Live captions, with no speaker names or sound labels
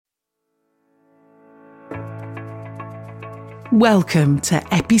Welcome to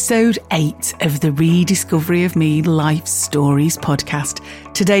episode 8 of the Rediscovery of Me Life Stories podcast.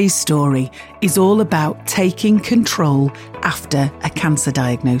 Today's story is all about taking control after a cancer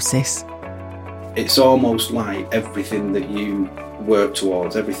diagnosis. It's almost like everything that you work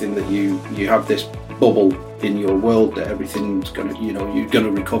towards, everything that you have this bubble in your world that everything's going to, you're going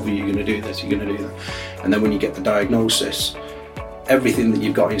to recover, you're going to do this, you're going to do that. And then when you get the diagnosis, everything that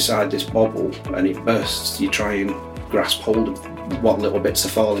you've got inside this bubble and it bursts, you try and grasp hold of what little bits are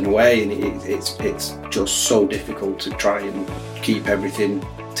falling away, and it's just so difficult to try and keep everything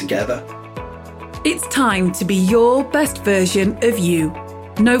together. It's time to be your best version of you.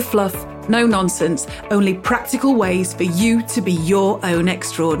 No fluff, no nonsense, only practical ways for you to be your own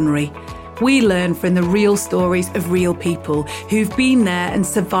extraordinary. We learn from the real stories of real people who've been there and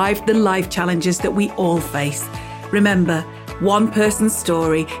survived the life challenges that we all face. Remember, one person's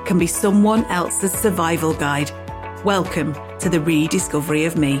story can be someone else's survival guide. Welcome to the Rediscovery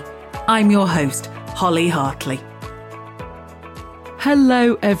of Me. I'm your host, Holly Hartley.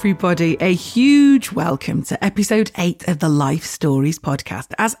 Hello, everybody. A huge welcome to episode 8 of the Life Stories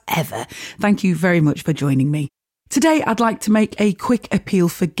podcast. As ever, thank you very much for joining me. Today, I'd like to make a quick appeal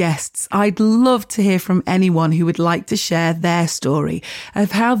for guests. I'd love to hear from anyone who would like to share their story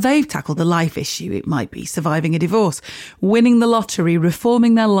of how they've tackled a life issue. It might be surviving a divorce, winning the lottery,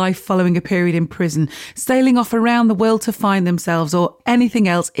 reforming their life following a period in prison, sailing off around the world to find themselves, or anything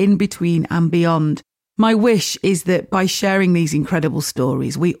else in between and beyond. My wish is that by sharing these incredible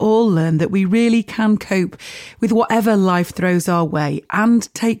stories, we all learn that we really can cope with whatever life throws our way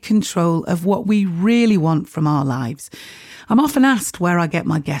and take control of what we really want from our lives. I'm often asked where I get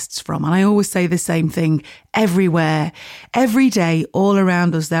my guests from, and I always say the same thing: everywhere. Every day, all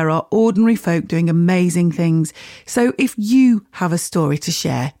around us, there are ordinary folk doing amazing things. So if you have a story to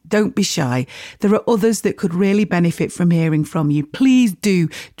share, don't be shy. There are others that could really benefit from hearing from you. Please do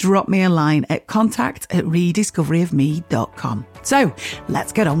drop me a line at contact@rediscoveryofme.com. So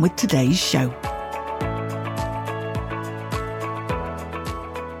let's get on with today's show.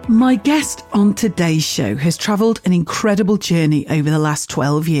 My guest on today's show has travelled an incredible journey over the last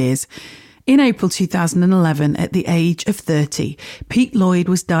 12 years. In April 2011, at the age of 30, Pete Lloyd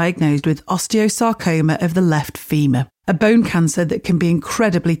was diagnosed with osteosarcoma of the left femur, a bone cancer that can be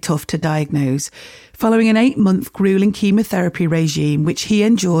incredibly tough to diagnose. Following an 8-month gruelling chemotherapy regime, which he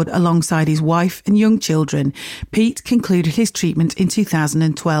endured alongside his wife and young children, Pete concluded his treatment in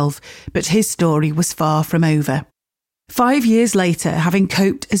 2012, but his story was far from over. 5 years later, having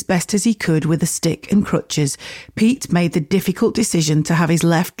coped as best as he could with a stick and crutches, Pete made the difficult decision to have his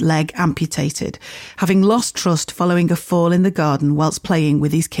left leg amputated, having lost trust following a fall in the garden whilst playing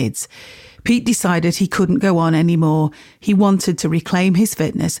with his kids. Pete decided he couldn't go on anymore. He wanted to reclaim his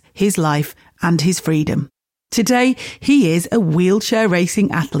fitness, his life, and his freedom. Today, he is a wheelchair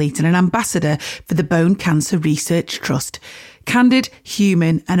racing athlete and an ambassador for the Bone Cancer Research Trust. Candid,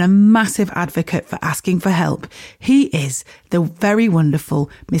 human, and a massive advocate for asking for help, he is the very wonderful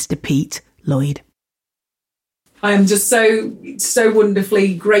Mr. Pete Lloyd. I am just so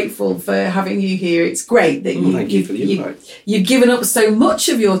wonderfully grateful for having you here. It's great that you've given up so much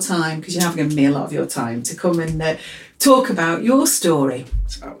of your time, because you have given me a lot of your time, to come and talk about your story.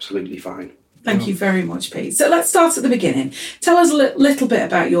 It's absolutely fine. Thank you very much, Pete. So let's start at the beginning. Tell us a little bit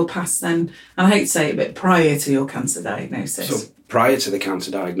about your past then, and I hate to say it, but prior to your cancer diagnosis. So prior to the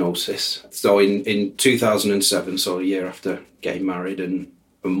cancer diagnosis, so in 2007, so a year after getting married and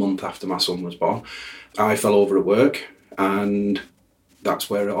a month after my son was born, I fell over at work, and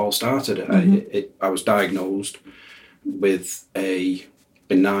that's where it all started. Mm-hmm. I was diagnosed with a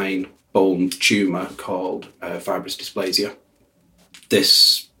benign bone tumour called fibrous dysplasia.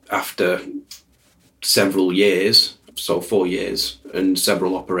 This, after several years, so 4 years and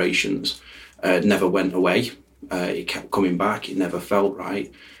several operations, never went away. It kept coming back. It never felt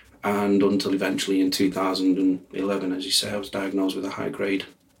right. And until eventually in 2011, as you say, I was diagnosed with a high-grade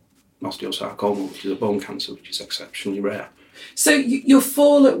osteosarcoma, which is a bone cancer, which is exceptionally rare. So your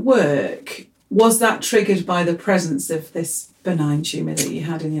fall at work, was that triggered by the presence of this benign tumour that you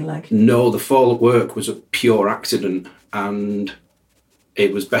had in your leg? No, the fall at work was a pure accident, and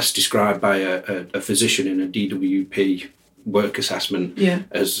it was best described by a physician in a DWP work assessment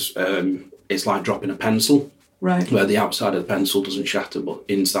as it's like dropping a pencil, right? Where the outside of the pencil doesn't shatter, but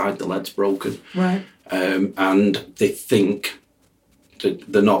inside the lead's broken, right? And they think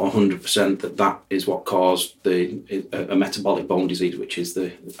that they're not 100% that is what caused a metabolic bone disease, which is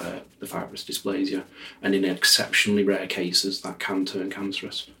the fibrous dysplasia, and in exceptionally rare cases that can turn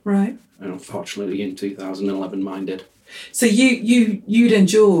cancerous. Right. And unfortunately, in 2011, mine did. So you'd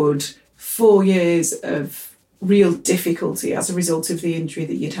endured 4 years of real difficulty as a result of the injury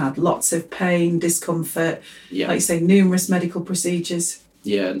that you'd had. Lots of pain, discomfort, like you say, numerous medical procedures.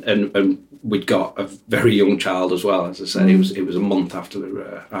 Yeah, and we'd got a very young child as well. As I said, it was a month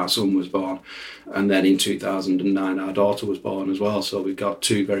after our son was born, and then in 2009 our daughter was born as well. So we got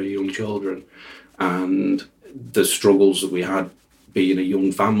two very young children, and the struggles that we had being a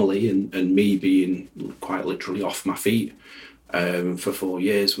young family and me being quite literally off my feet for 4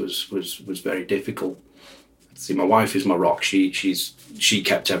 years was very difficult. See, my wife is my rock. She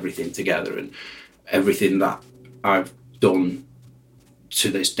kept everything together, and everything that I've done to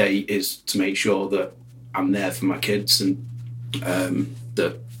this day is to make sure that I'm there for my kids, and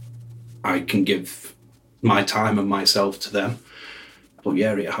that I can give my time and myself to them. But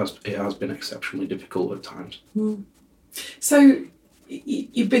yeah, it has been exceptionally difficult at times. So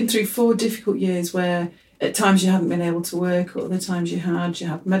you've been through 4 difficult years where at times you hadn't been able to work, or other times you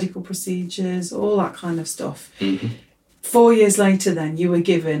had medical procedures, all that kind of stuff. 4 years later then you were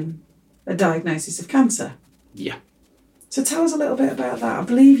given a diagnosis of cancer. Yeah. So tell us a little bit about that. I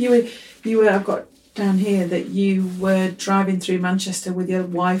believe you were I've got down here that you were driving through Manchester with your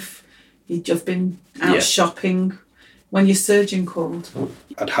wife. You'd just been out shopping when your surgeon called.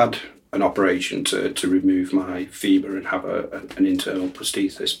 I'd had an operation to remove my femur and have an internal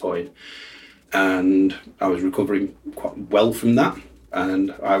prosthesis point, and I was recovering quite well from that.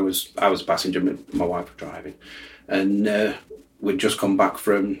 And I was a passenger, my wife was driving, and we'd just come back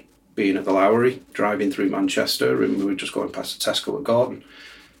from being at the Lowry, driving through Manchester, and we were just going past the Tesco at Gordon,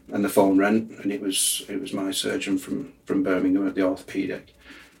 and the phone rang, and it was my surgeon from Birmingham at the orthopaedic,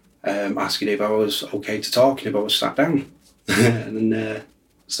 asking if I was okay to talk and if I was sat down. And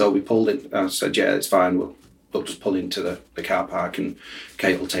so we pulled in. I said, yeah, it's fine, we'll just pull into the car park, and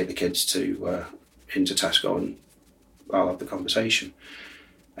Kate will take the kids into Tesco, and I'll have the conversation.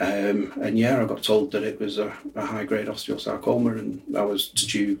 And yeah, I got told that it was a high-grade osteosarcoma, and I was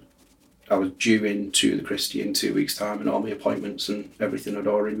due into the Christie in 2 weeks' time, and all my appointments and everything had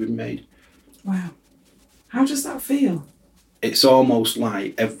already been made. Wow. How does that feel? It's almost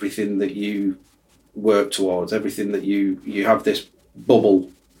like everything that you work towards, everything that you have this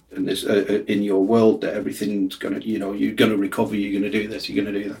bubble in this in your world, that everything's gonna, you're gonna recover, you're gonna do this, you're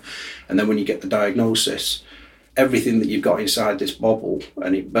gonna do that, and then when you get the diagnosis, everything that you've got inside this bubble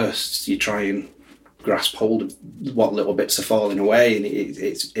and it bursts, you try and grasp hold of what little bits are falling away, and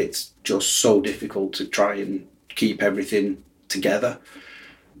it's just so difficult to try and keep everything together.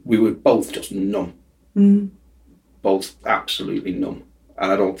 We were both just numb. Both absolutely numb,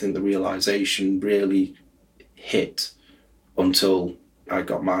 and I don't think the realisation really hit until I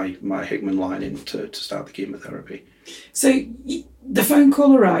got my Hickman line in to start the chemotherapy. So the phone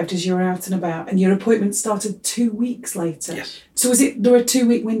call arrived as you were out and about, and your appointment started 2 weeks later. Yes. So was it there were a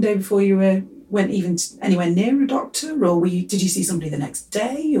 2-week window before you went even anywhere near a doctor, or did you see somebody the next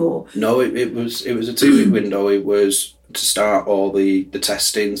day, or? No, it was a 2-week window. It was to start all the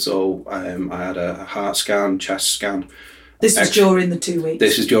testing. So I had a heart scan, chest scan. This was during the 2 weeks.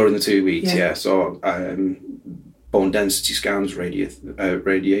 This is during the 2 weeks. Yeah. So bone density scans,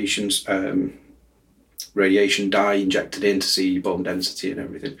 radiations. Radiation dye injected in to see bone density and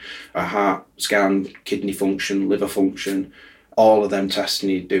everything. A heart scan, kidney function, liver function, all of them testing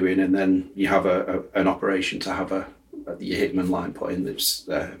you're doing, and then you have an operation to have your Hickman line put in.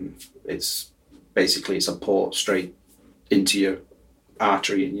 It's basically a port straight into your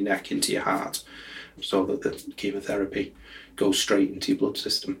artery in your neck, into your heart, so that the chemotherapy goes straight into your blood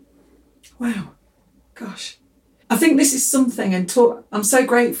system. Wow, gosh. I think this is something, and I'm so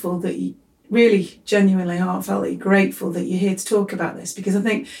grateful that you, really genuinely heartfeltly grateful that you're here to talk about this, because I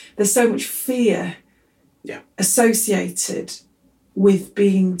think there's so much fear associated with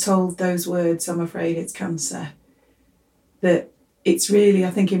being told those words, I'm afraid it's cancer, that it's really, I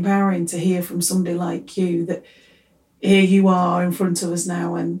think, empowering to hear from somebody like you that here you are in front of us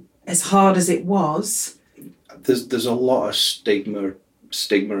now, and as hard as it was, there's a lot of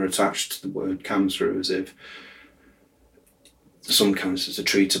stigma attached to the word cancer, as if some cancers are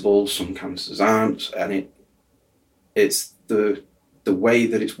treatable, some cancers aren't, and it's the way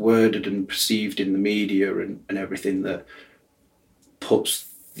that it's worded and perceived in the media and everything that puts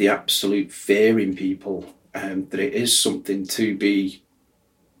the absolute fear in people, that it is something to be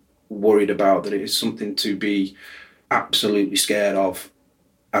worried about, that it is something to be absolutely scared of,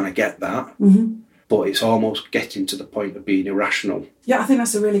 and I get that. But it's almost getting to the point of being irrational. Yeah, I think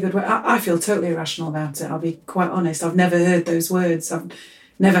that's a really good word. I feel totally irrational about it, I'll be quite honest. I've never heard those words. I've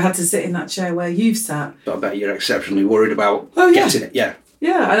never had to sit in that chair where you've sat. But I bet you're exceptionally worried about getting it. Yeah,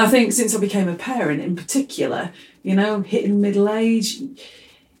 and I think since I became a parent in particular, hitting middle age,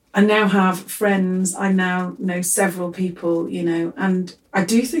 I now have friends, I now know several people, and I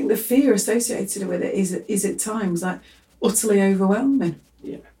do think the fear associated with it is at times like utterly overwhelming.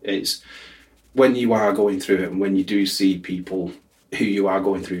 Yeah, it's when you are going through it, and when you do see people who you are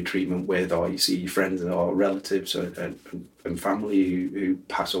going through treatment with, or you see your friends or relatives and family who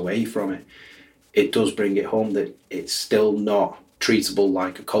pass away from it, it does bring it home that it's still not treatable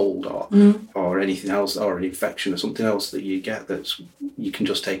like a cold or anything else, or an infection or something else that you get that's you can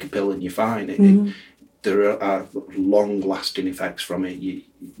just take a pill and you're fine. There are long-lasting effects from it.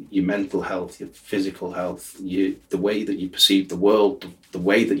 Your mental health, your physical health, the way that you perceive the world, the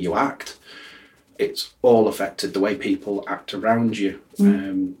way that you act, it's all affected. The way people act around you,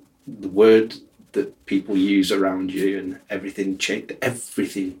 the word that people use around you, and everything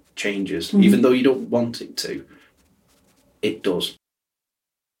changes. Even though you don't want it to, it does.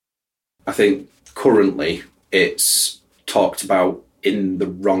 I think currently it's talked about in the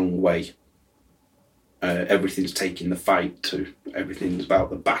wrong way. Everything's taking the fight to everything's about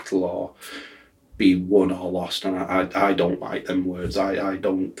the battle or being won or lost, and I don't like them words. I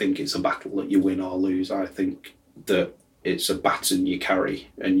don't think it's a battle that you win or lose. I think that it's a baton you carry,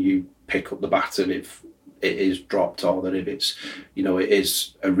 and you pick up the baton if it is dropped, or that if it's, it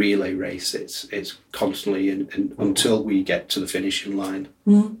is a relay race. It's constantly and until we get to the finishing line,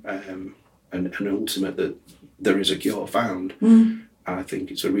 and ultimate that there is a cure found. I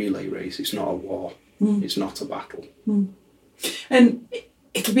think it's a relay race. It's not a war. It's not a battle. And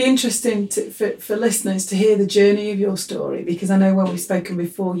it'll be interesting for listeners to hear the journey of your story, because I know when we've spoken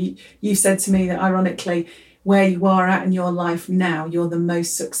before, you said to me that ironically, where you are at in your life now, you're the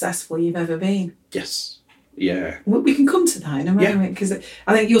most successful you've ever been. Yes. Yeah. We can come to that in a moment, because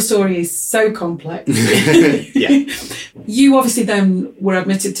I think your story is so complex. Yeah. You obviously then were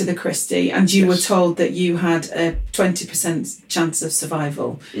admitted to the Christie, and you were told that you had a 20% chance of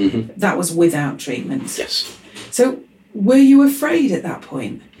survival. That was without treatment. Yes. So were you afraid at that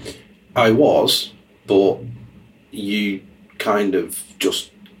point? I was, but you kind of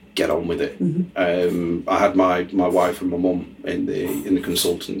just get on with it. I had my wife and my mum in the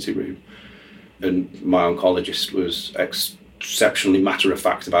consultancy room, and my oncologist was exceptionally matter of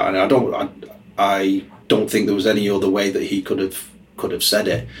fact about it. And I don't think there was any other way that he could have said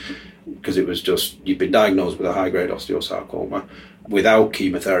it, because it was just, you've been diagnosed with a high grade osteosarcoma. Without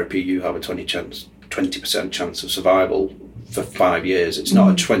chemotherapy, you have a 20% chance of survival for 5 years. It's not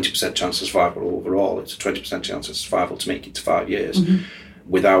a 20% chance of survival overall. It's a 20% chance of survival to make it to 5 years.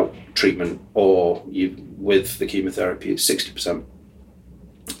 Without treatment or with the chemotherapy, it's 60%.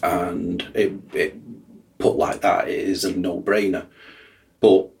 And it put like that, it is a no-brainer.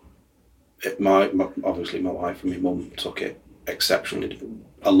 But obviously my wife and my mum took it exceptionally,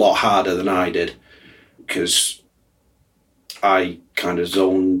 a lot harder than I did, because I kind of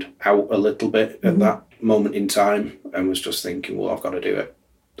zoned out a little bit at that moment in time and was just thinking, well, I've got to do it.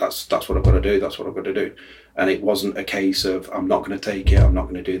 That's what I've got to do. That's what I've got to do. And it wasn't a case of, I'm not going to take it, I'm not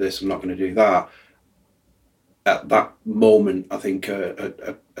going to do this, I'm not going to do that. At that moment, I think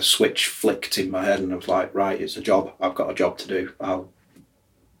a switch flicked in my head, and I was like, right, it's a job. I've got a job to do.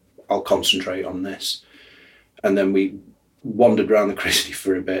 I'll concentrate on this. And then we wandered around the Christie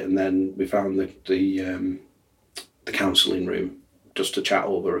for a bit, and then we found the counselling room just to chat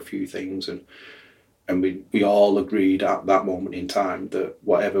over a few things, and we all agreed at that moment in time that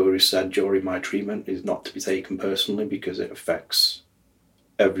whatever is said during my treatment is not to be taken personally, because it affects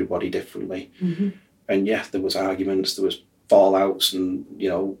everybody differently. And yes, there was arguments, there was fallouts, and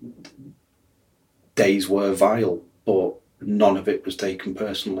days were vile, but none of it was taken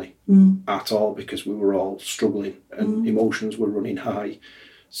personally at all, because we were all struggling and emotions were running high.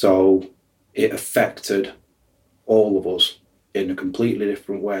 So it affected all of us in a completely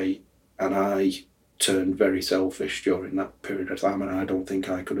different way, and I turned very selfish during that period of time, and I don't think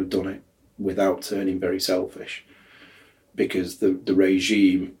I could have done it without turning very selfish, because the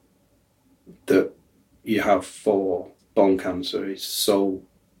regime that you have for bone cancer is so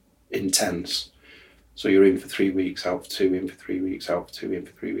intense. So you're in for 3 weeks, out for 2, in for 3 weeks, out for 2, in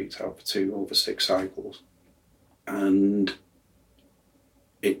for 3 weeks, out for 2, over 6 cycles. And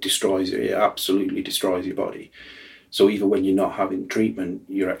it destroys you, it absolutely destroys your body. So even when you're not having treatment,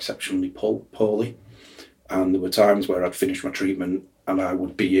 you're exceptionally poorly. And there were times where I'd finish my treatment and I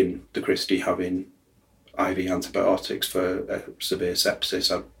would be in the Christie having IV antibiotics for severe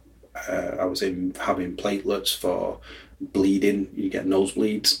sepsis. I was in having platelets for bleeding. You get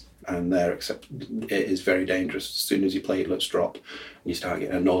nosebleeds, and it is very dangerous. As soon as your platelets drop, you start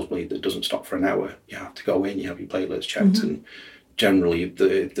getting a nosebleed that doesn't stop for an hour. You have to go in, you have your platelets checked, and generally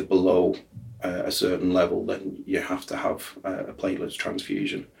the below a certain level, then you have to have a platelets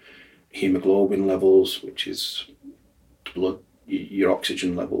transfusion. Hemoglobin levels, which is blood, your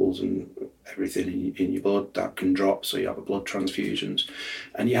oxygen levels and everything in your blood, that can drop, so you have a blood transfusions.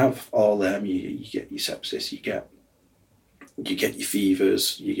 And you have all them, you get your sepsis, you get your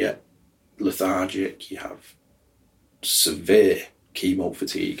fevers, you get lethargic, you have severe chemo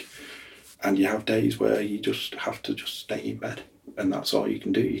fatigue, and you have days where you just have to just stay in bed, and that's all you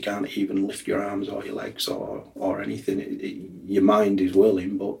can do. You can't even lift your arms or your legs or anything. Your mind is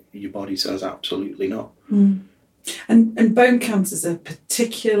willing, but your body says absolutely not. And bone cancer is a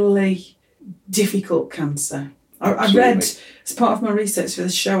particularly difficult cancer. I read, as part of my research for the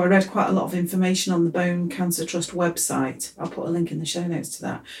show, I read quite a lot of information on the Bone Cancer Trust website. I'll put a link in the show notes to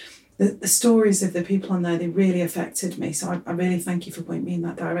that. The stories of the people on there, they really affected me. So I really thank you for pointing me in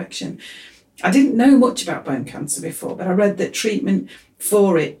that direction. I didn't know much about bone cancer before, but I read that treatment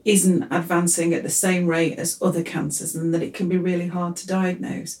for it isn't advancing at the same rate as other cancers, and that it can be really hard to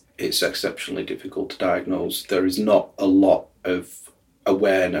diagnose. It's exceptionally difficult to diagnose. There is not a lot of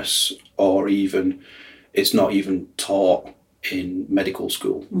awareness, or even, it's not even taught in medical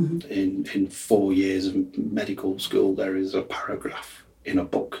school. In 4 years of medical school, there is a paragraph in a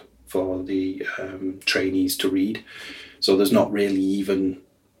book for the trainees to read. So there's not really even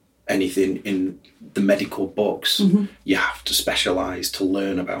anything in the medical books. You have to specialise to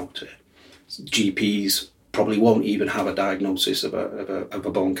learn about it. GPs probably won't even have a diagnosis of a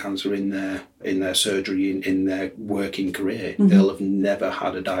bone cancer in their surgery, in their working career. They'll have never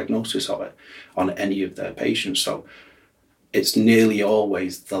had a diagnosis of it on any of their patients. So it's nearly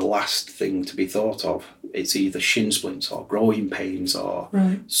always the last thing to be thought of. It's either shin splints or growing pains or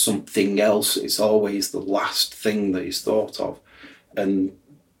something else. It's always the last thing that is thought of. And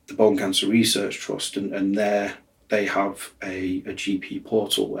the Bone Cancer Research Trust, and they have a GP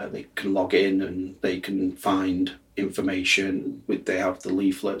portal where they can log in and they can find information. They have the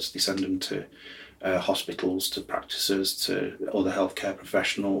leaflets, they send them to hospitals, to practices, to other healthcare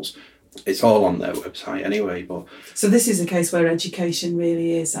professionals. It's all on their website anyway. But so this is a case where education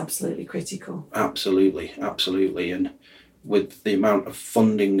really is absolutely critical. Absolutely. And with the amount of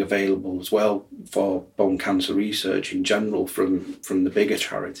funding available as well for bone cancer research in general from the bigger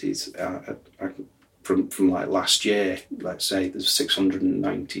charities, from like last year, let's say there's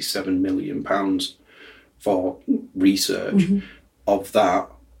 £697 million for research. Of that,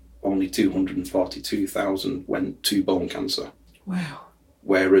 only 242,000 went to bone cancer. Wow.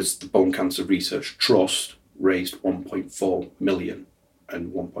 Whereas the Bone Cancer Research Trust raised 1.4 million,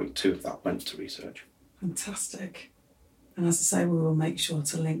 and 1.2 of that went to research. Fantastic. And as I say, we will make sure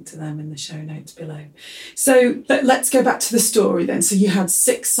to link to them in the show notes below. So let's go back to the story then. So you had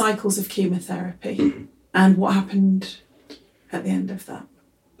 6 cycles of chemotherapy. And what happened at the end of that?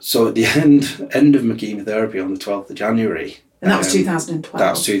 So at the end of my chemotherapy on the 12th of January... And that was 2012?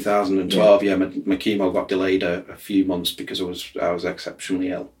 That's 2012, yeah. My chemo got delayed a few months because I was exceptionally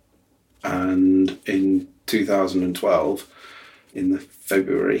ill. And in 2012, in the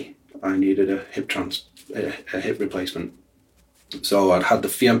February, I needed a hip replacement. So I'd had the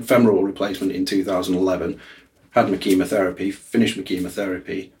femoral replacement in 2011, had my chemotherapy, finished my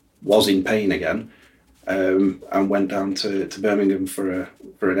chemotherapy, was in pain again, and went down to Birmingham for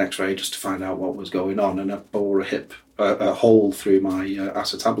an X-ray just to find out what was going on. And I bore a hole through my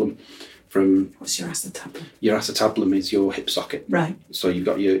acetabulum. What's your acetabulum? Your acetabulum is your hip socket. Right. So you've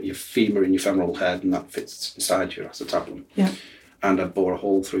got your femur and your femoral head, and that fits inside your acetabulum. Yeah. And I bore a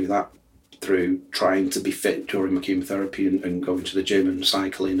hole through that, through trying to be fit during my chemotherapy and going to the gym and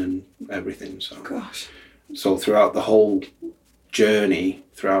cycling and everything. So throughout the whole journey,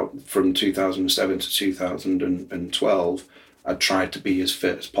 from 2007 to 2012, I tried to be as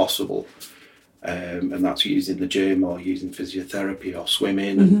fit as possible. And that's using the gym or using physiotherapy or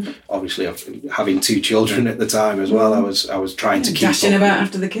swimming. And obviously, having 2 children at the time as well, I was trying to keep dashing about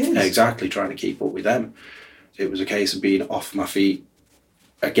after the kids. Exactly, trying to keep up with them. It was a case of being off my feet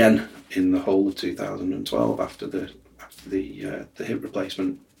again in the whole of 2012 after the hip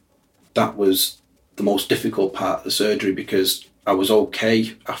replacement. That was the most difficult part of the surgery, because I was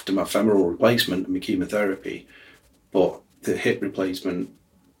okay after my femoral replacement and my chemotherapy, but the hip replacement,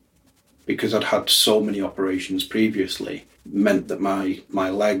 because I'd had so many operations previously, meant that my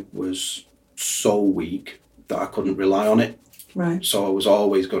leg was so weak that I couldn't rely on it. Right. So I was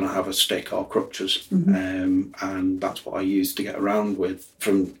always going to have a stick or crutches. And that's what I used to get around with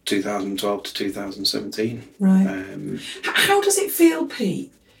from 2012 to 2017. Right. How does it feel,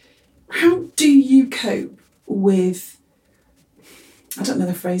 Pete? How do you cope with, I don't know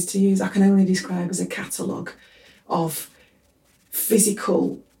the phrase to use, I can only describe as a catalogue of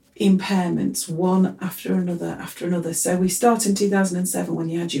physical impairments, one after another. So we start in 2007 when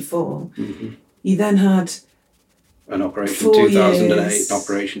you had your fall. Mm-hmm. You then had an operation 4 in 2008, years. an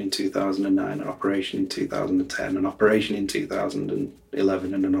operation in 2009, an operation in 2010, an operation in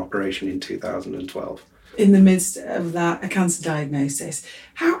 2011, and an operation in 2012. In the midst of that, a cancer diagnosis.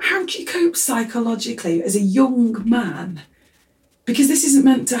 How do you cope psychologically as a young man? Because this isn't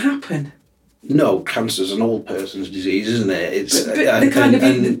meant to happen. No, cancer's an old person's disease, isn't it? It's but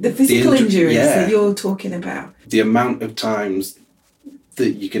the physical injuries that you're talking about. The amount of times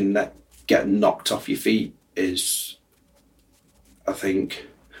that you can get knocked off your feet is, I think,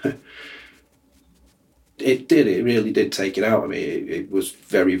 it really did take it out of me. It was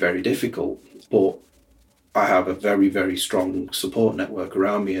very, very difficult, but I have a very, very strong support network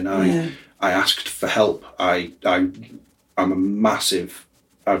around me, and I asked for help. I'm a massive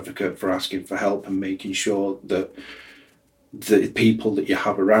advocate for asking for help and making sure that the people that you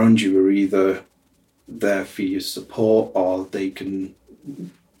have around you are either there for your support or they can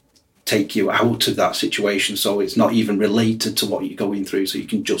take you out of that situation so it's not even related to what you're going through, so you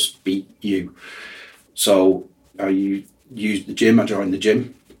can just be you. So I used the gym. I joined the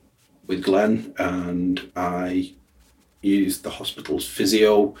gym with Glenn, and I used the hospital's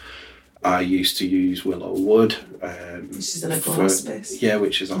physio. I used to use Willow Wood. Which is a local hospice. Yeah,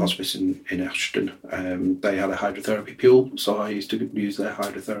 which is a hospice in Ashton. They had a hydrotherapy pool, so I used to use their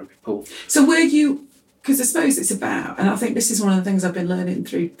hydrotherapy pool. So were you, because I suppose it's about, and I think this is one of the things I've been learning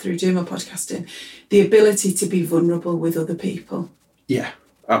through doing my podcasting, the ability to be vulnerable with other people. Yeah,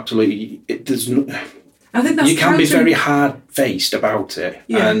 absolutely. I think that's you can be very hard-faced about it,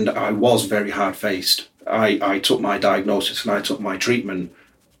 and I was very hard-faced. I took my diagnosis and I took my treatment,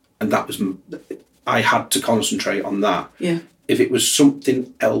 and that was, I had to concentrate on that. Yeah. If it was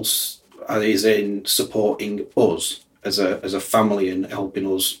something else, as in supporting us as a family and helping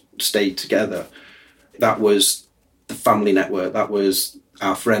us stay together, that was the family network, that was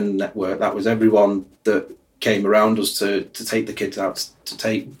our friend network, that was everyone that came around us to take the kids out,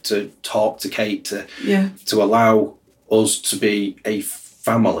 to talk to Kate, to allow us to be a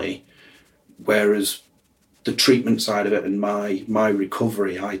family. Whereas the treatment side of it and my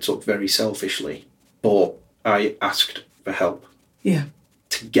recovery, I took very selfishly, but I asked for help. Yeah.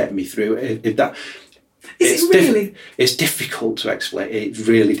 To get me through it. It's difficult to explain. It's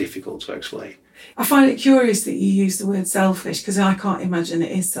really difficult to explain. I find it curious that you use the word selfish, because I can't imagine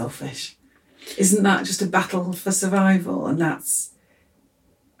it is selfish. Isn't that just a battle for survival? And that's...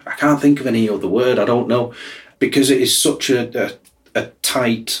 I can't think of any other word. I don't know. Because it is such a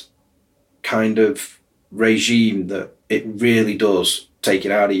tight kind of regime that it really does take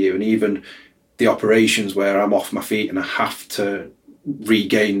it out of you. And even the operations where I'm off my feet and I have to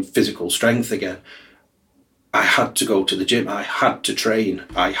regain physical strength again, I had to go to the gym. I had to train.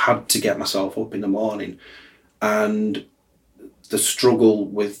 I had to get myself up in the morning. And the struggle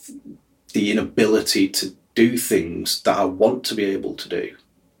with the inability to do things that I want to be able to do,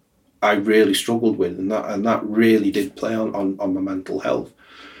 I really struggled with, and that really did play on my mental health.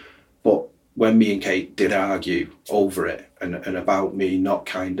 But when me and Kate did argue over it and about me not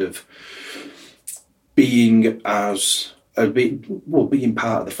kind of being being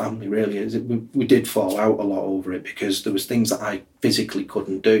part of the family, really, we did fall out a lot over it, because there was things that I physically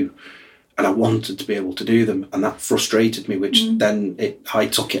couldn't do and I wanted to be able to do them, and that frustrated me, which then I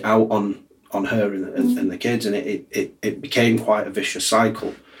took it out on her and the kids, and it became quite a vicious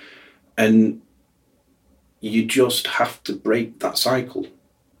cycle. And you just have to break that cycle.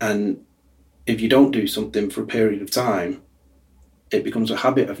 And if you don't do something for a period of time, it becomes a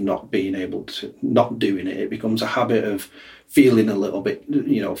habit of not being able to, not doing it. It becomes a habit of feeling a little bit,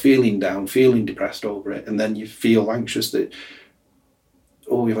 feeling down, feeling depressed over it. And then you feel anxious that,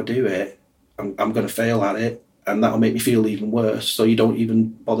 if I do it, I'm going to fail at it. And that'll make me feel even worse. So you don't even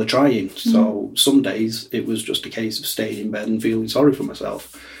bother trying. So some days it was just a case of staying in bed and feeling sorry for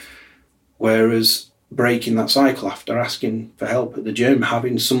myself. Whereas breaking that cycle after asking for help at the gym,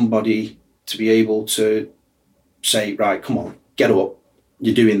 having somebody to be able to say, right, come on, get up,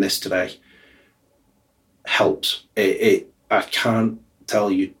 you're doing this today, helps. I can't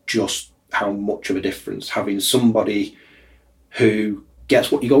tell you just how much of a difference having somebody who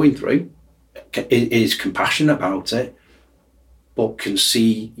gets what you're going through, is compassionate about it, but can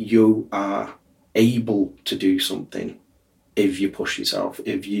see you are able to do something if you push yourself,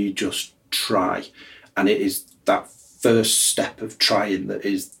 if you just try. And it is that first step of trying that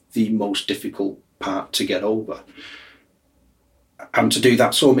is the most difficult part to get over. And to do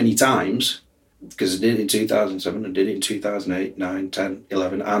that so many times, because I did it in 2007, I did it in 2008, 9, 10,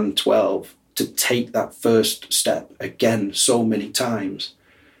 11 and 12, to take that first step again so many times,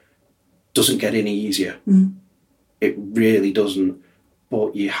 doesn't get any easier. It really doesn't.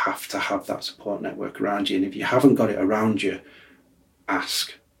 But you have to have that support network around you. And if you haven't got it around you,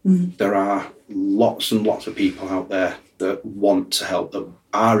 ask. There are lots and lots of people out there that want to help, that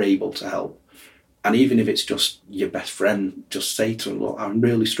are able to help. And even if it's just your best friend, just say to them, look, I'm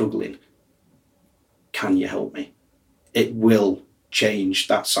really struggling. Can you help me? It will change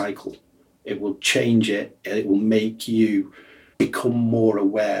that cycle. It will change it, and it will make you become more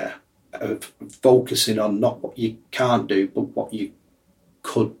aware of focusing on not what you can't do, but what you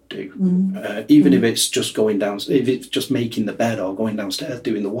could do. Even if it's just going down, if it's just making the bed or going downstairs,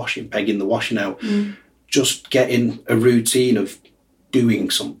 doing the washing, pegging the washing out, just getting a routine of doing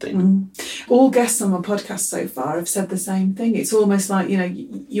something. All guests on my podcast so far have said the same thing. It's almost like,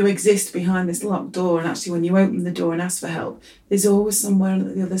 you exist behind this locked door, and actually when you open the door and ask for help, there's always somewhere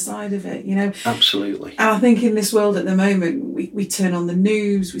on the other side of it, Absolutely. And I think in this world at the moment, we turn on the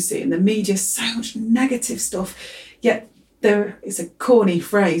news, we see it in the media, so much negative stuff, yet it's a corny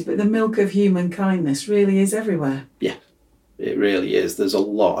phrase, but the milk of human kindness really is everywhere. Yeah, it really is. There's a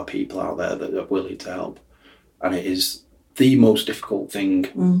lot of people out there that are willing to help, and it is the most difficult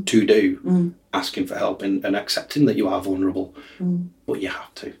thing to do, asking for help and accepting that you are vulnerable, but you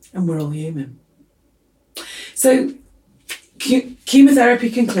have to. And we're all human. So, chemotherapy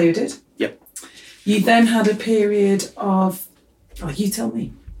concluded. Yep. You then had a period of, you tell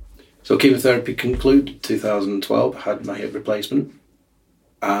me. So chemotherapy concluded 2012, I had my hip replacement,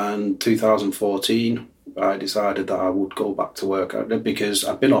 and 2014 I decided that I would go back to work because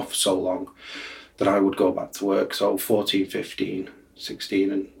I'd been off so long that I would go back to work. So 14, 15,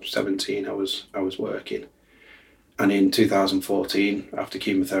 16 and 17 I was working. And in 2014, after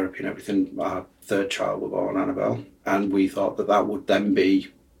chemotherapy and everything, our third child was born, Annabelle, and we thought that would then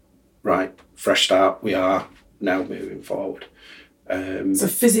be, right, fresh start, we are now moving forward. So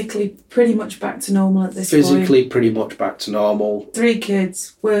physically pretty much back to normal at this point? Physically pretty much back to normal. 3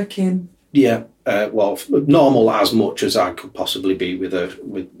 kids, working. Yeah, well, normal as much as I could possibly be with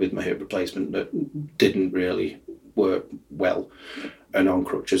my hip replacement that didn't really work well, and on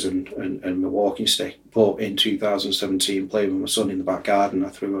crutches and my walking stick. But in 2017, playing with my son in the back garden, I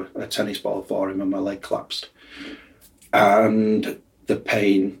threw a tennis ball for him and my leg collapsed. And the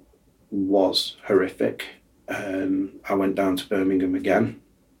pain was horrific. I went down to Birmingham again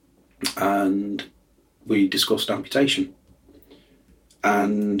and we discussed amputation.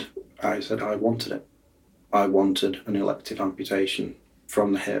 And I said I wanted it. I wanted an elective amputation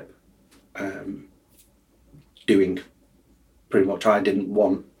from the hip, doing pretty much. I didn't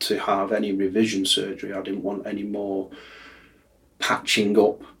want to have any revision surgery. I didn't want any more patching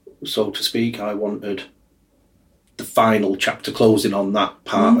up, so to speak. I wanted the final chapter closing on that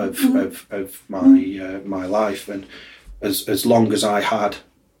part of my life. And as long as I had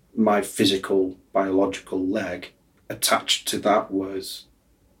my physical, biological leg, attached to that was,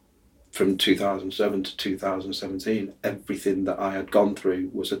 from 2007 to 2017, everything that I had gone through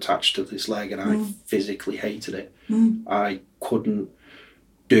was attached to this leg, and I physically hated it. I couldn't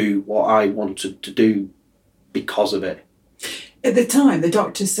do what I wanted to do because of it. At the time, the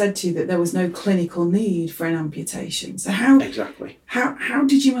doctors said to you that there was no clinical need for an amputation. So how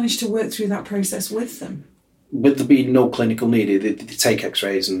did you manage to work through that process with them? With there being no clinical need, they take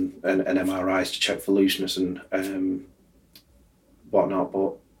X-rays and MRIs to check for looseness and whatnot.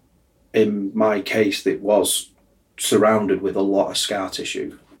 But in my case, it was surrounded with a lot of scar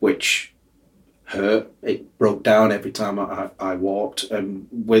tissue, which hurt. It broke down every time I walked, and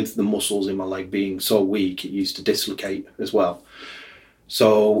with the muscles in my leg being so weak, it used to dislocate as well.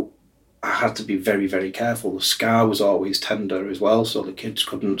 So I had to be very, very careful. The scar was always tender as well, so the kids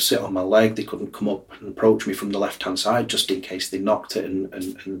couldn't sit on my leg. They couldn't come up and approach me from the left-hand side just in case they knocked it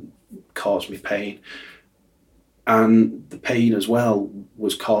and caused me pain. And the pain as well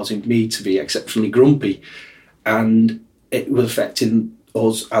was causing me to be exceptionally grumpy, and it was affecting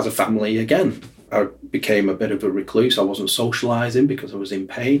us as a family again. I became a bit of a recluse. I wasn't socialising because I was in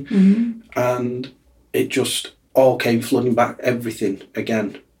pain, and it just all came flooding back, everything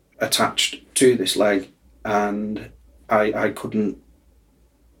again attached to this leg, and I couldn't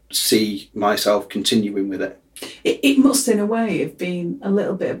see myself continuing with it. It must, in a way, have been a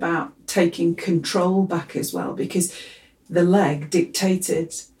little bit about taking control back as well, because the leg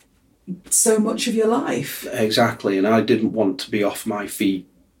dictated so much of your life. Exactly, and I didn't want to be off my feet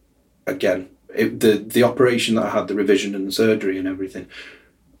again. The operation that I had, the revision and the surgery and everything,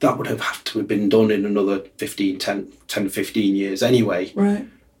 that would have to have been done in another 10 to 15 years anyway. Right.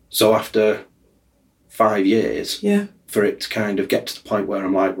 So after 5 years, yeah, for it to kind of get to the point where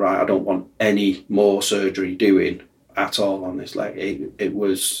I'm like, right, I don't want any more surgery doing at all on this leg. It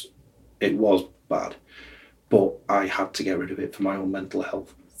was It was bad. But I had to get rid of it for my own mental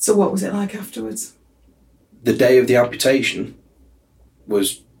health. So what was it like afterwards? The day of the amputation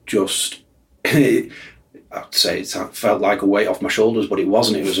was just, I'd say it felt like a weight off my shoulders, but it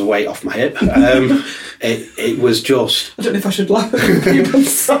wasn't. It was a weight off my hip. It was just... I don't know if I should laugh at people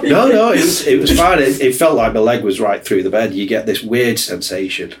saying No, it was fine. It felt like my leg was right through the bed. You get this weird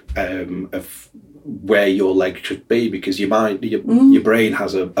sensation of where your leg should be, because your mind, your brain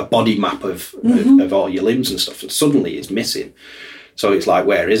has a body map of all your limbs and stuff, and suddenly it's missing. So it's like,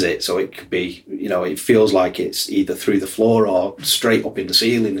 where is it? So it could be, it feels like it's either through the floor or straight up in the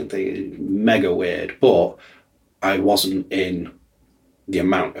ceiling and things. Mega weird. But I wasn't in the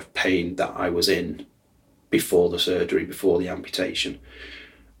amount of pain that I was in before the surgery, before the amputation.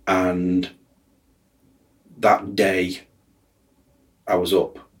 And that day I was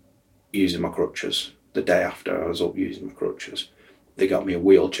up using my crutches. The day after I was up using my crutches. They got me a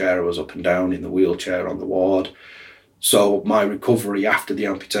wheelchair. I was up and down in the wheelchair on the ward. So my recovery after the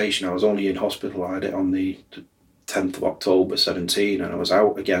amputation, I was only in hospital. I had it on the 10th of October 17, and I was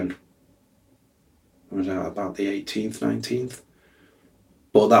out again. I was out about the 18th, 19th.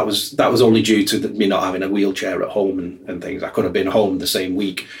 But that was only due to me not having a wheelchair at home and things. I could have been home the same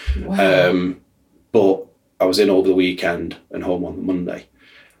week. Wow. But I was in over the weekend and home on the Monday.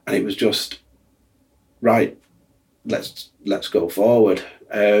 And it was just, right, let's go forward.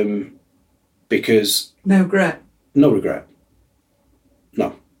 Because... No regret? No regret.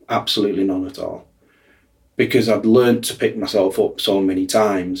 No, absolutely none at all. Because I'd learned to pick myself up so many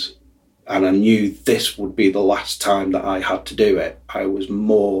times, and I knew this would be the last time that I had to do it. I was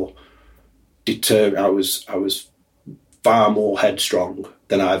more determined. I was far more headstrong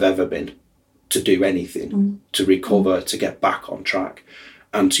than I've ever been to do anything, to recover, to get back on track,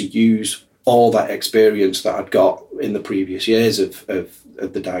 and to use all that experience that I'd got in the previous years of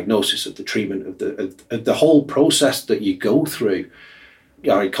the diagnosis, of the treatment, of the whole process that you go through.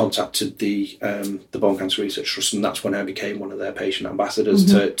 I contacted the Bone Cancer Research Trust, and that's when I became one of their patient ambassadors,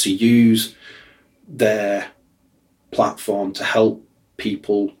 to use their platform to help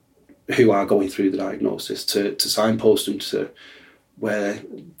people who are going through the diagnosis, to signpost them to where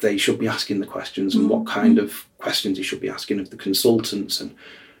they should be asking the questions and what kind of questions you should be asking of the consultants and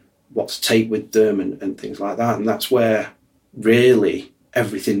what to take with them and things like that. And that's where really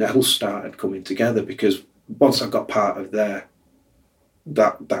everything else started coming together, because once I got part of that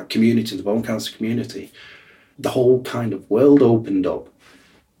community, the bone cancer community, the whole kind of world opened up.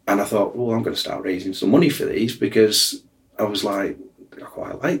 And I thought, well, I'm going to start raising some money for these, because I was like, I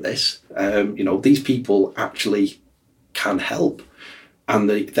quite like this. These people actually can help, and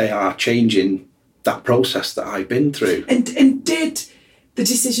they are changing that process that I've been through. And did the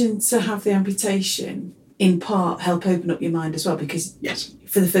decision to have the amputation in part help open up your mind as well? Because yes,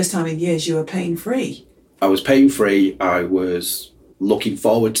 for the first time in years you were pain-free. I was pain-free. I was looking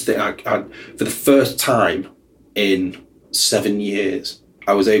forward to for the first time in 7 years,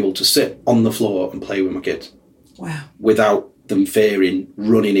 I was able to sit on the floor and play with my kids. Wow. Without them fearing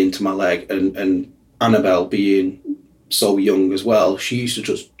running into my leg. And Annabelle, being so young as well, she used to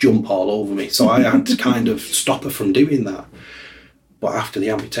just jump all over me. So I had to kind of stop her from doing that. But after the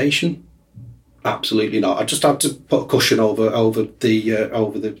amputation, absolutely not. I just had to put a cushion over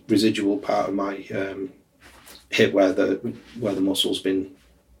the residual part of my hip where the muscle's been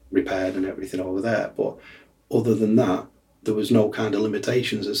repaired and everything over there. But other than that, there was no kind of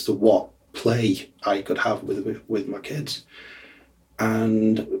limitations as to what play I could have with my kids.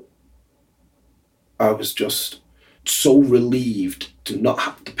 And I was just so relieved to not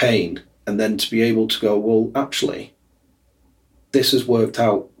have the pain, and then to be able to go, well, actually, this has worked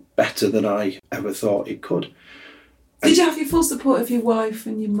out better than I ever thought it could. Did you have your full support of your wife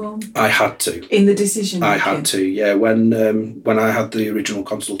and your mum? I had to. In the decision? I had to, yeah. When I had the original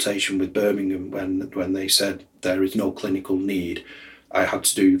consultation with Birmingham, when they said there is no clinical need, I had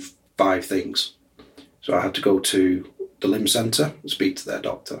to do 5 things. So I had to go to the limb centre and speak to their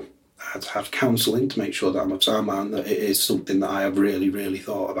doctor. I had to have counselling to make sure that I'm of sound mind, that it is something that I have really, really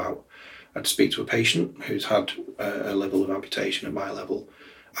thought about. I had to speak to a patient who's had a level of amputation at my level.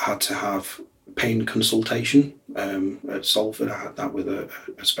 I had to have pain consultation at Salford. I had that with a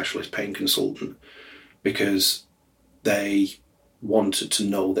specialist pain consultant, because they wanted to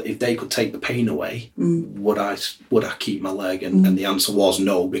know that if they could take the pain away, would I keep my leg? And the answer was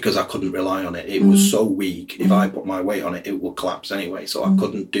no, because I couldn't rely on it. It was so weak. If I put my weight on it, it would collapse anyway. So I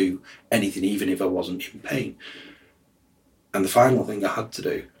couldn't do anything, even if I wasn't in pain. And the final thing I had to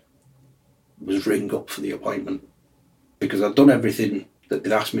do was ring up for the appointment, because I'd done everything that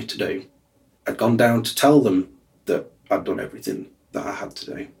they'd asked me to do. I'd gone down to tell them that I'd done everything that I had to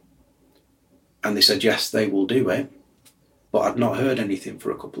do. And they said, yes, they will do it. But I'd not heard anything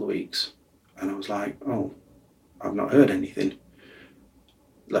for a couple of weeks. And I was like, oh, I've not heard anything.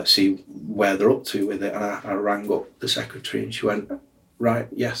 Let's see where they're up to with it. And I rang up the secretary and she went, right,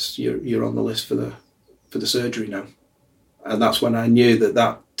 yes, you're on the list for the surgery now. And that's when I knew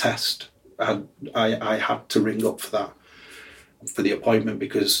that test, I had to ring up for the appointment,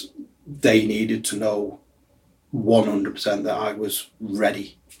 because they needed to know 100% that I was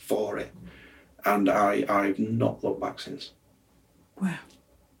ready for it. And I've not looked back since. Wow.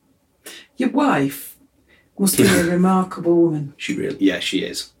 Your wife must be a remarkable woman. She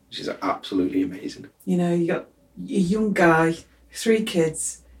is. She's absolutely amazing. You know, you got a young guy, 3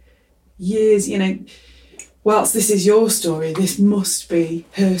 kids, years, you know. Whilst this is your story, this must be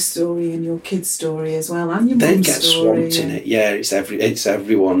her story and your kids' story as well, and your mum's story. They get swamped in it. Yeah, it's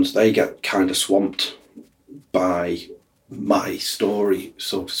everyone's. They get kind of swamped by my story,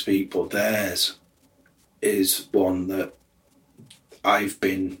 so to speak, but theirs is one that I've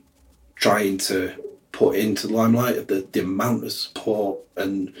been trying to put into the limelight, of the amount of support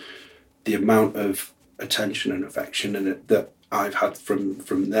and the amount of attention and affection that I've had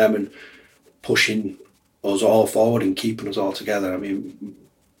from them, and pushing us all forward and keeping us all together. I mean,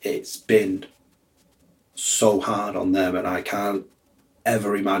 it's been so hard on them, and I can't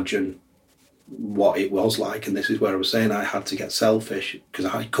ever imagine what it was like. And this is where I was saying I had to get selfish, because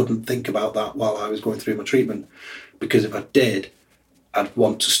I couldn't think about that while I was going through my treatment, because if I did, I'd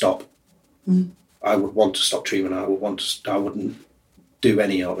want to stop. I would want to stop treatment. I wouldn't do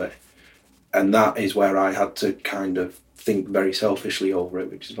any of it. And that is where I had to kind of think very selfishly over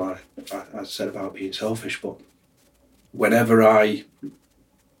it, which is why I said about being selfish. But whenever I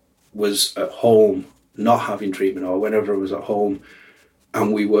was at home not having treatment, or whenever I was at home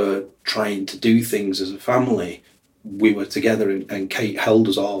and we were trying to do things as a family, we were together, and Kate held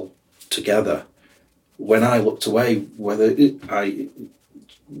us all together. When I looked away,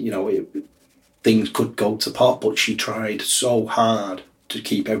 things could go to pot, but she tried so hard to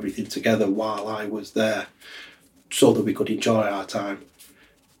keep everything together while I was there, so that we could enjoy our time,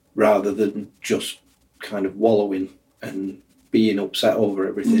 rather than just kind of wallowing and being upset over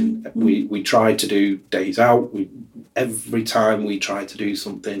everything. We tried to do days out. Every time we tried to do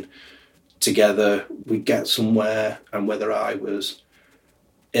something together, we'd get somewhere, and whether I was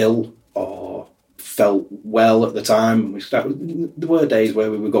ill or felt well at the time, there were days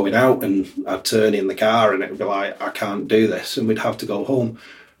where we were going out and I'd turn in the car and it would be like, I can't do this, and we'd have to go home.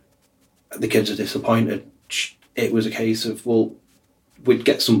 The kids are disappointed. It was a case of, well, we'd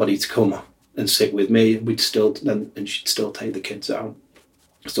get somebody to come and sit with me, and she'd still take the kids out,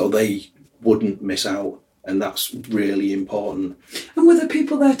 so they wouldn't miss out. And that's really important. And were there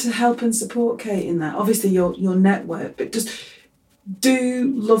people there to help and support Kate in that? Obviously your network, but just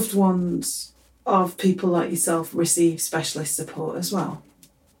do loved ones of people like yourself receive specialist support as well?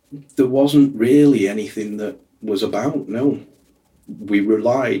 There wasn't really anything that was about, no. We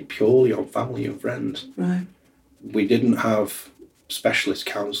relied purely on family and friends. Right. We didn't have specialist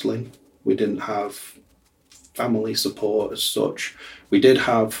counselling. We didn't have family support as such. We did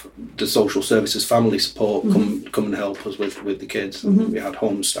have the social services family support come and help us with the kids. We had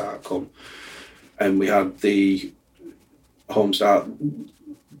Home Start come, and we had the Home Start.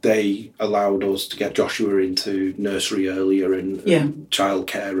 They allowed us to get Joshua into nursery earlier and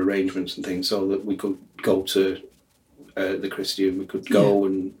childcare arrangements and things, so that we could go to the Christian. We could go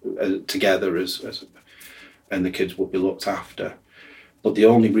and together as and the kids would be looked after. But the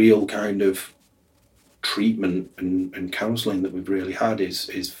only real kind of treatment and counselling that we've really had is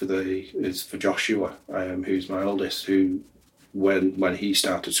for Joshua, who's my oldest, who when he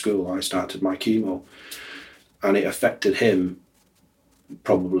started school, I started my chemo, and it affected him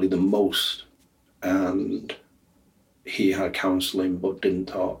probably the most, and he had counselling but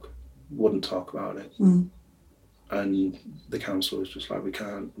wouldn't talk about it. And the counsellor was just like, we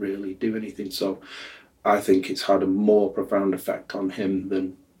can't really do anything. So I think it's had a more profound effect on him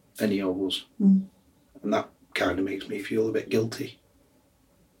than any of us. And that kind of makes me feel a bit guilty.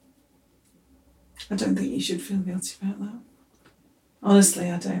 I don't think you should feel guilty about that. Honestly,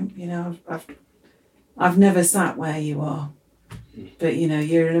 I don't. You know, I've never sat where you are. But, you know,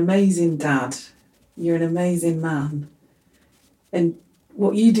 you're an amazing dad. You're an amazing man. And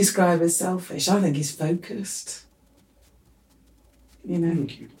what you describe as selfish, I think is focused. You know?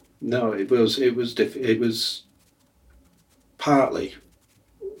 Thank you. No, it was partly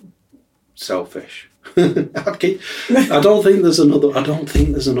selfish. I don't think there's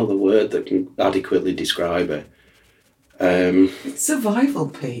another word that can adequately describe it. It's survival,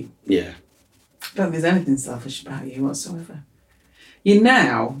 Pete. Yeah. I don't think there's anything selfish about you whatsoever. You're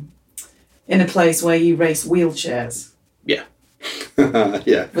now in a place where you race wheelchairs. Yeah.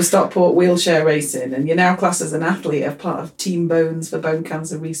 Yeah. For Stockport Wheelchair Racing, and you're now classed as an athlete as part of Team Bones for Bone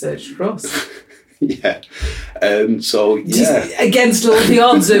Cancer Research Trust. Yeah. So, yeah. Against all the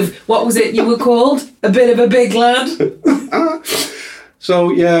odds of, what was it you were called? A bit of a big lad?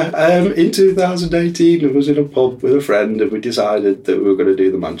 So, yeah, in 2018, I was in a pub with a friend and we decided that we were going to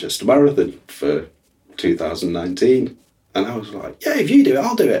do the Manchester Marathon for 2019. And I was like, yeah, if you do it,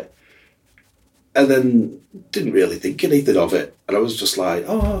 I'll do it. And then didn't really think anything of it. And I was just like,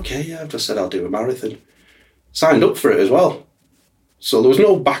 oh, okay, yeah, I've just said I'll do a marathon. Signed up for it as well. So there was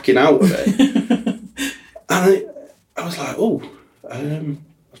no backing out of it. And I was like, oh, I've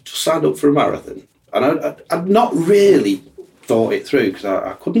just signed up for a marathon. And I'd not really thought it through because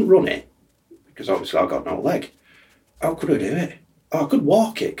I couldn't run it because obviously I've got no leg. How could I do it? Oh, I could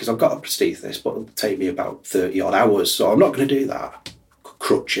walk it because I've got a prosthesis, but it'll take me about 30 odd hours. So I'm not going to do that. Could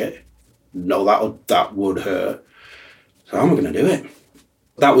crutch it. No, that would hurt. So how am I going to do it?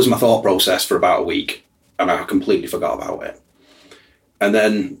 That was my thought process for about a week, and I completely forgot about it. And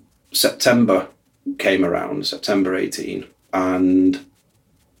then September came around, September 18, and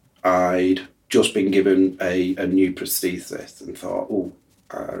I'd just been given a new prosthesis and thought, oh,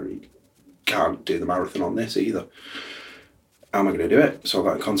 I can't do the marathon on this either. How am I going to do it? So I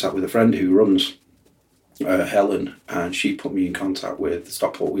got in contact with a friend who runs Helen, and she put me in contact with the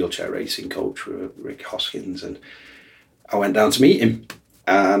Stockport Wheelchair Racing coach, Rick Hoskins, and I went down to meet him.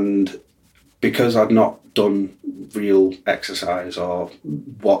 And because I'd not done real exercise or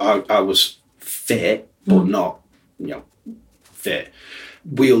what I was fit, but not, fit.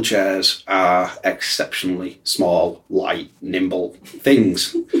 Wheelchairs are exceptionally small, light, nimble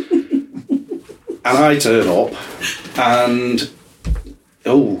things. And I turn up and,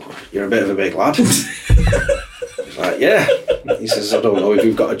 oh, you're a bit of a big lad. He's like, yeah. He says, I don't know if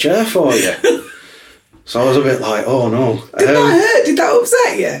we've got a chair for you. So I was a bit like, oh no. Did that hurt? Did that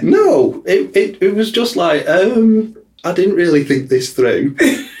upset you? No, it was just like, I didn't really think this through.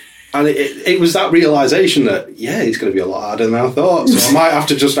 And it was that realisation that, yeah, it's going to be a lot harder than I thought. So I might have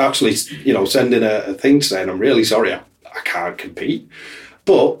to just actually, send in a thing saying, I'm really sorry, I can't compete.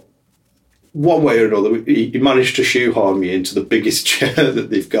 But one way or another, he managed to shoehorn me into the biggest chair that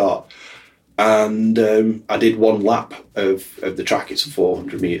they've got. And I did one lap of the track. It's a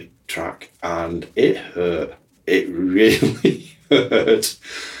 400-metre track. And it hurt. It really hurt.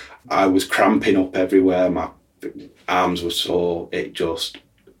 I was cramping up everywhere. My arms were sore. It just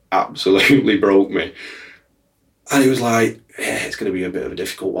absolutely broke me. And he was like, yeah, it's going to be a bit of a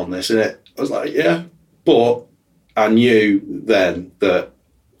difficult one, this, isn't it? I was like, yeah. But I knew then that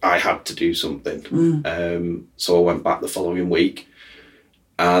I had to do something. So I went back the following week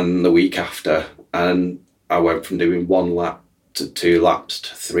and the week after, and I went from doing 1 lap to 2 laps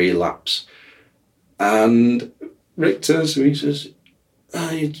to 3 laps. And Rick turns to me and says,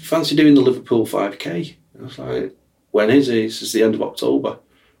 you fancy doing the Liverpool 5K? I was like, when is it? He says, the end of October.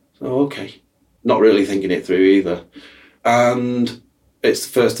 So, okay. Not really thinking it through either. And it's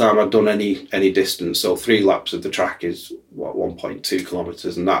the first time I'd done any distance. So 3 laps of the track is, 1.2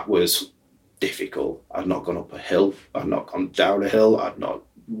 kilometres. And that was difficult. I'd not gone up a hill. I'd not gone down a hill. I'd not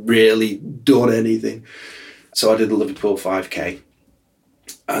really done anything. So I did the Liverpool 5K.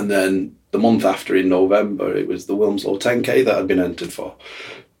 And then the month after, in November, it was the Wilmslow 10K that I'd been entered for.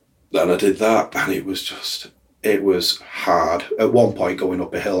 And I did that, and it was hard. At one point, going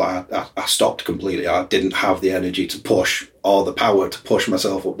up a hill, I stopped completely. I didn't have the energy to push or the power to push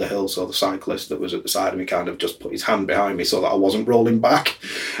myself up the hill. So the cyclist that was at the side of me kind of just put his hand behind me so that I wasn't rolling back,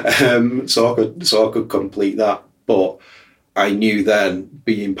 so I could complete that. But I knew then,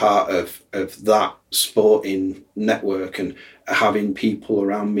 being part of that sporting network and having people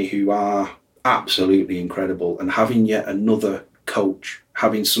around me who are absolutely incredible, and having yet another coach,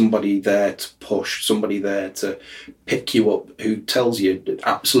 having somebody there to push, somebody there to pick you up, who tells you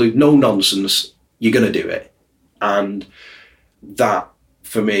absolute no nonsense, you're going to do it. And that,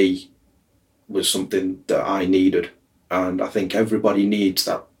 for me, was something that I needed. And I think everybody needs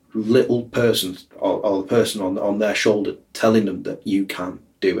that little person or the person on their shoulder telling them that you can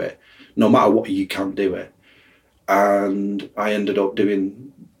do it. No matter what, you can do it. And I ended up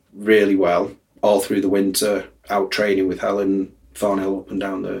doing really well all through the winter, out training with Helen, Thornhill up and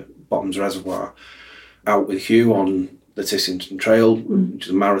down the Bottoms Reservoir, out with Hugh on the Tissington Trail, which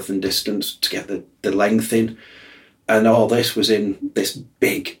is a marathon distance, to get the length in. And all this was in this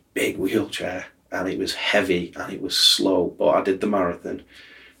big wheelchair, and it was heavy and it was slow, but I did the marathon.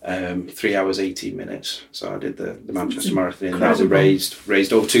 3 hours 18 minutes. So I did the Manchester Marathon, and that was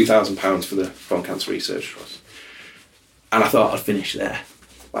raised over £2,000 for the Bone Cancer Research Trust. And I thought I'd finish there,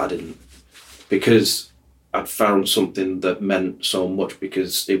 but I didn't. because I'd found something that meant so much,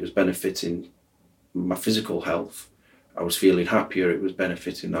 because it was benefiting my physical health. I was feeling happier. It was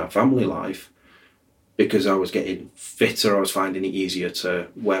benefiting our family life, because I was getting fitter. I was finding it easier to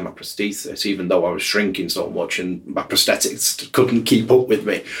wear my prosthesis, even though I was shrinking so much and my prosthetics couldn't keep up with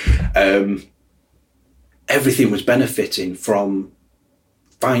me. Everything was benefiting from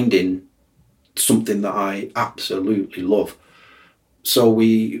finding something that I absolutely love. So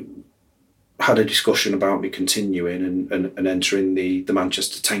we had a discussion about me continuing and entering the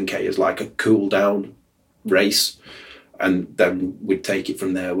Manchester 10K as like a cool down race, and then we'd take it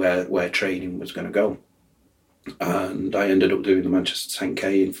from there where training was going to go. And I ended up doing the Manchester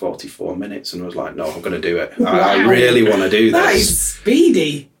 10K in 44 minutes, and I was like, no, I'm going to do it. Wow. I really want to do this. That is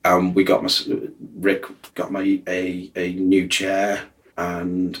speedy. We got Rick got me a new chair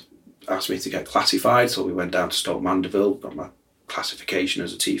and asked me to get classified. So we went down to Stoke Mandeville, got my classification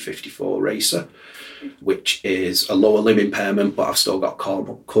as a T54 racer, which is a lower limb impairment, but I've still got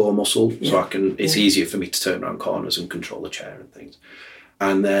core muscle, so I can. It's easier for me to turn around corners and control the chair and things.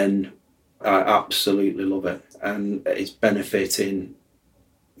 And then I absolutely love it, and it's benefiting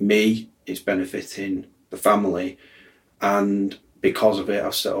me. It's benefiting the family, and because of it,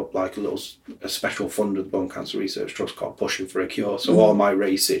 I've set up like a special fund of the Bone Cancer Research Trust called Pushing for a Cure. So all my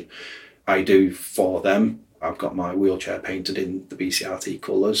racing, I do for them. I've got my wheelchair painted in the BCRT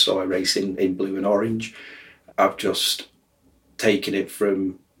colours, so I race in blue and orange. I've just taken it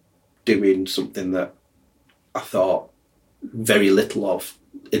from doing something that I thought very little of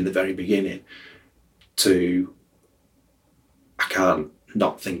in the very beginning to I can't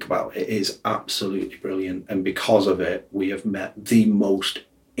not think about it. It is absolutely brilliant, and because of it, we have met the most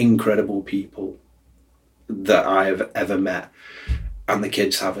incredible people that I have ever met, and the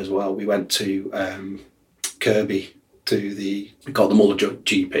kids have as well. We went to Kirby to called the Muller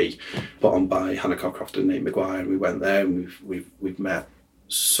GP, put on by Hannah Cockcroft and Nate Maguire, and we went there and we've met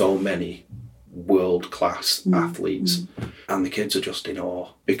so many world-class athletes, and the kids are just in awe,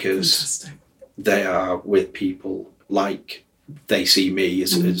 because they are with people like they see me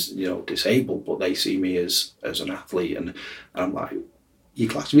as disabled, but they see me as an athlete, and I'm like, you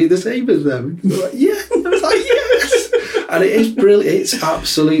class me the same as them? They're like, yeah. I was like, yes. And it is brilliant. It's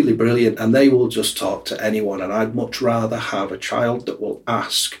absolutely brilliant, and they will just talk to anyone, and I'd much rather have a child that will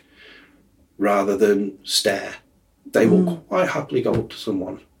ask rather than stare. They will quite happily go up to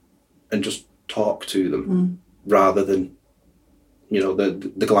someone and just talk to them rather than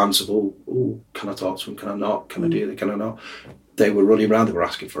the glance of oh, can I talk to them? Can I not? Can I do that? Can I not? They were running around. They were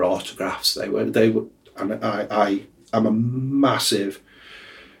asking for autographs. They were. I'm a massive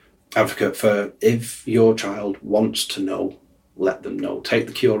advocate for, if your child wants to know, let them know. Take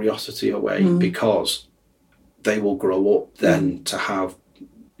the curiosity away, because they will grow up then to have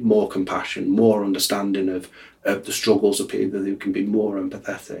more compassion, more understanding of the struggles of people. They can be more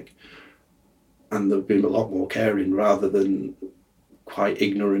empathetic, and they'll be a lot more caring rather than quite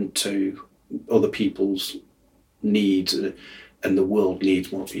ignorant to other people's needs, and the world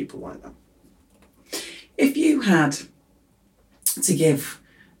needs more people like that. If you had to give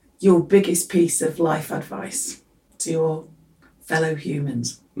your biggest piece of life advice to your fellow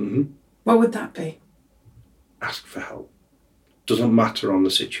humans, what would that be? Ask for help. Doesn't matter on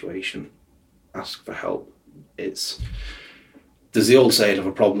the situation. Ask for help. There's the old saying of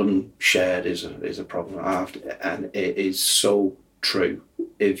a problem shared is a problem halved, and it is so true.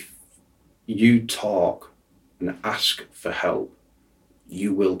 If you talk and ask for help,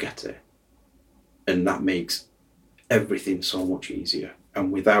 you will get it, and that makes everything so much easier.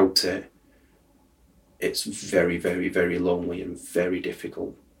 And without it, it's very, very, very lonely and very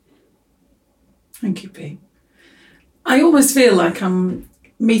difficult. Thank you, Pete. I almost feel like I'm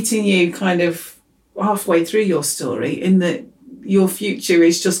meeting you kind of halfway through your story, in that your future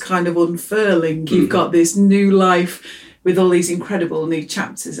is just kind of unfurling. You've got this new life with all these incredible new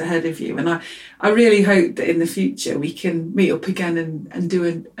chapters ahead of you. And I really hope that in the future we can meet up again and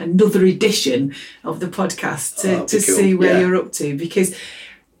do another edition of the podcast to cool. See where you're up to, because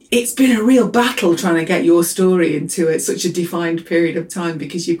it's been a real battle trying to get your story into such a defined period of time,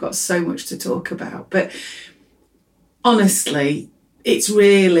 because you've got so much to talk about. But honestly, it's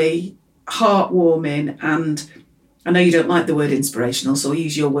really heartwarming, and I know you don't like the word inspirational, so I'll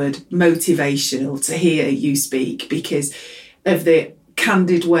use your word motivational to hear you speak, because of the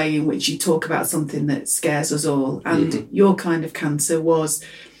candid way in which you talk about something that scares us all. And your kind of cancer was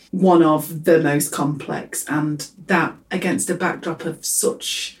one of the most complex, and that against a backdrop of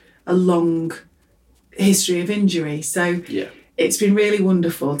such a long history of injury. So it's been really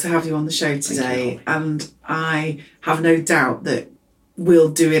wonderful to have you on the show today, and I have no doubt that we'll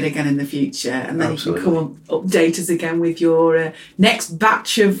do it again in the future, and then Absolutely. you can come and update us again with your next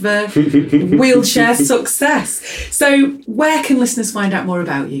batch of wheelchair success. So where can listeners find out more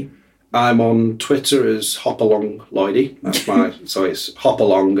about you? I'm on Twitter as Hopalong Lloydy. That's so it's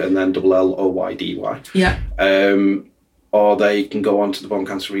Hopalong and then LLOYDY. Yeah. Or they can go onto the Bone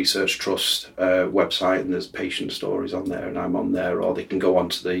Cancer Research Trust website, and there's patient stories on there, and I'm on there. Or they can go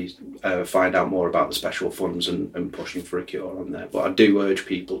onto the find out more about the special funds and pushing for a cure on there. But I do urge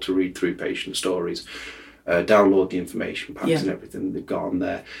people to read through patient stories, download the information packs and everything they've got on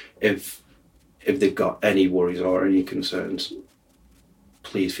there. If they've got any worries or any concerns,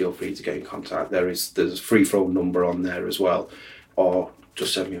 please feel free to get in contact. There's a free phone number on there as well, or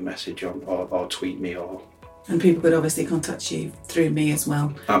just send me a message or tweet me. And people could obviously contact you through me as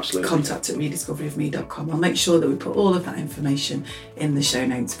well. Absolutely. contact@rediscoveryofme.com. I'll make sure that we put all of that information in the show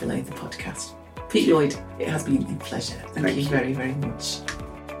notes below the podcast. Pete Lloyd, it has been a pleasure. Thank you very, very much.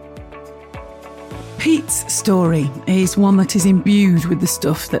 Pete's story is one that is imbued with the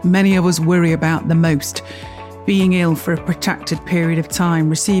stuff that many of us worry about the most. Being ill for a protracted period of time,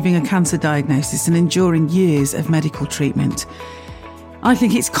 receiving a cancer diagnosis and enduring years of medical treatment. I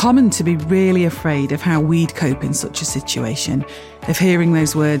think it's common to be really afraid of how we'd cope in such a situation, of hearing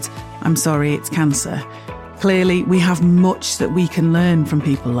those words, "I'm sorry, it's cancer." Clearly, we have much that we can learn from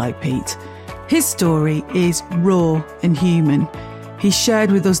people like Pete. His story is raw and human. He shared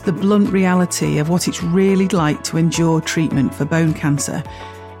with us the blunt reality of what it's really like to endure treatment for bone cancer.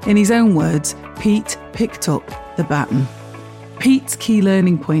 In his own words, Pete picked up the baton. Pete's key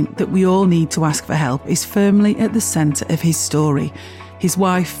learning point that we all need to ask for help is firmly at the centre of his story. His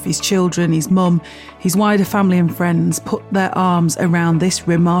wife, his children, his mum, his wider family and friends put their arms around this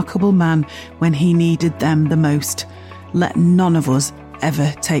remarkable man when he needed them the most. Let none of us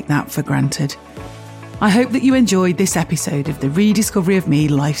ever take that for granted. I hope that you enjoyed this episode of the Rediscovery of Me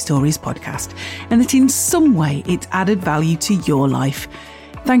Life Stories podcast, and that in some way it's added value to your life.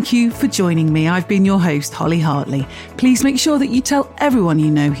 Thank you for joining me. I've been your host, Holly Hartley. Please make sure that you tell everyone you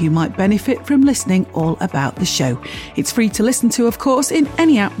know who might benefit from listening all about the show. It's free to listen to, of course, in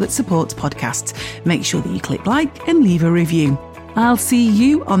any app that supports podcasts. Make sure that you click like and leave a review. I'll see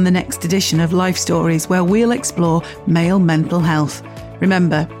you on the next edition of Life Stories, where we'll explore male mental health.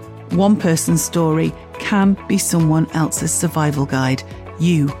 Remember, one person's story can be someone else's survival guide.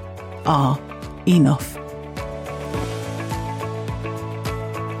 You are enough.